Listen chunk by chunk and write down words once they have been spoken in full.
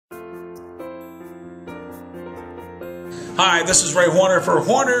Hi, this is Ray Horner for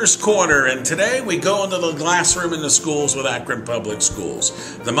Horner's Corner, and today we go into the classroom in the schools with Akron Public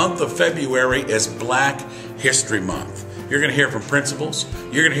Schools. The month of February is Black History Month. You're going to hear from principals,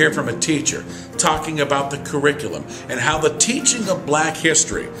 you're going to hear from a teacher talking about the curriculum and how the teaching of Black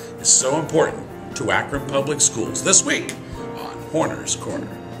history is so important to Akron Public Schools this week on Horner's Corner.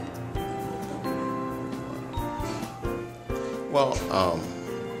 Well,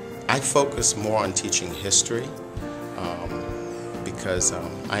 I focus more on teaching history because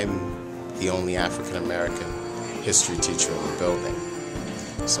I'm the only African American history teacher in the building.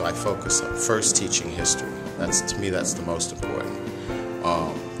 So I focus on first teaching history. To me, that's the most important.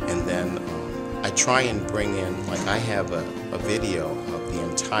 And then I try and bring in, like I have a video of the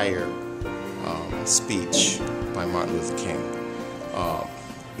entire speech by Martin Luther King.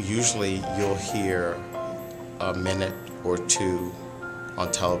 Usually you'll hear a minute or two on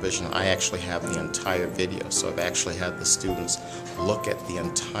television. I actually have the entire video, so I've actually had the students look at the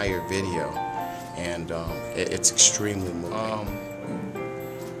entire video, and it's extremely moving.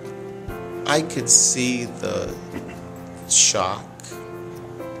 I could see the shock.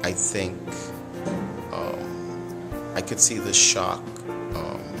 I think I could see the shock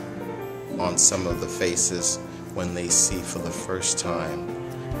on some of the faces when they see for the first time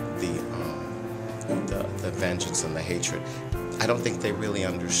the vengeance and the hatred. I don't think they really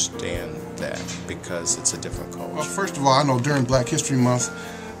understand that because it's a different culture. Well, first of all, I know during Black History Month,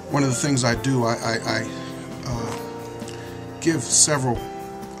 one of the things I do, I give several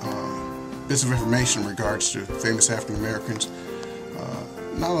bits of information in regards to famous African Americans,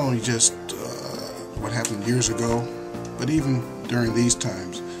 not only just what happened years ago, but even during these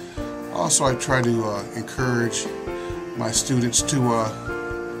times. Also, I try to encourage my students to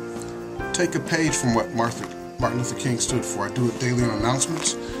take a page from what Martin Luther King stood for. I do it daily on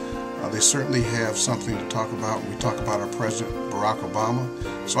announcements. They certainly have something to talk about when we talk about our President Barack Obama.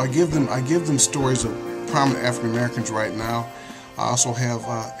 So I give them stories of prominent African Americans right now. I also have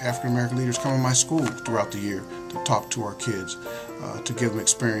African American leaders come to my school throughout the year to talk to our kids, to give them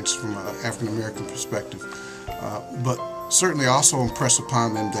experience from an African American perspective. But certainly I also impress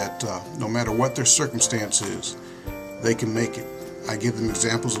upon them that no matter what their circumstance is, they can make it. I give them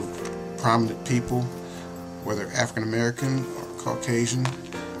examples of prominent people, whether African American or Caucasian,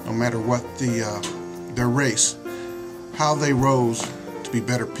 no matter what their race, how they rose to be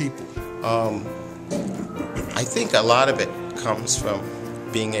better people. I think a lot of it comes from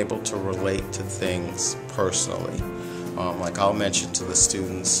being able to relate to things personally. Like I'll mention to the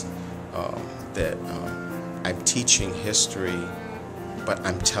students that I'm teaching history, but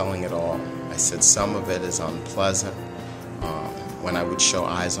I'm telling it all. I said some of it is unpleasant. When I would show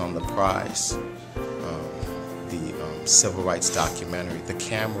Eyes on the Prize, the civil rights documentary, the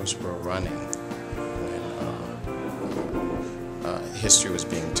cameras were running when history was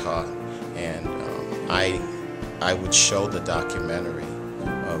being taught, and I would show the documentary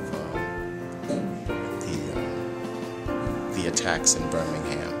of the attacks in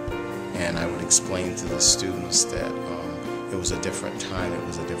Birmingham, and I would explain to the students that it was a different time, it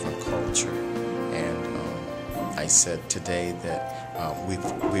was a different culture, and I said today that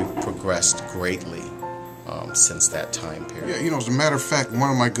we've progressed greatly since that time period. Yeah, you know, as a matter of fact, one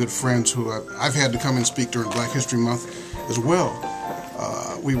of my good friends who I've had to come and speak during Black History Month as well,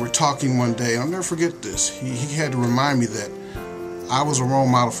 we were talking one day, and I'll never forget this. He had to remind me that I was a role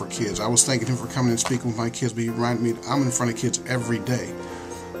model for kids. I was thanking him for coming and speaking with my kids, but he reminded me that I'm in front of kids every day.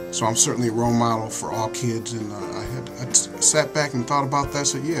 So I'm certainly a role model for all kids, and I sat back and thought about that. I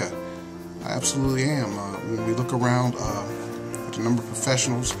said, yeah, I absolutely am. When we look around at the number of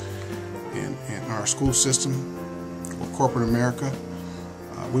professionals in our school system or corporate America,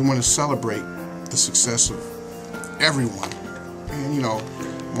 we want to celebrate the success of everyone, and you know,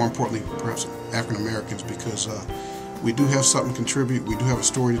 more importantly, perhaps African Americans, because we do have something to contribute, we do have a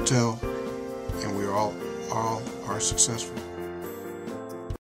story to tell, and we all are successful.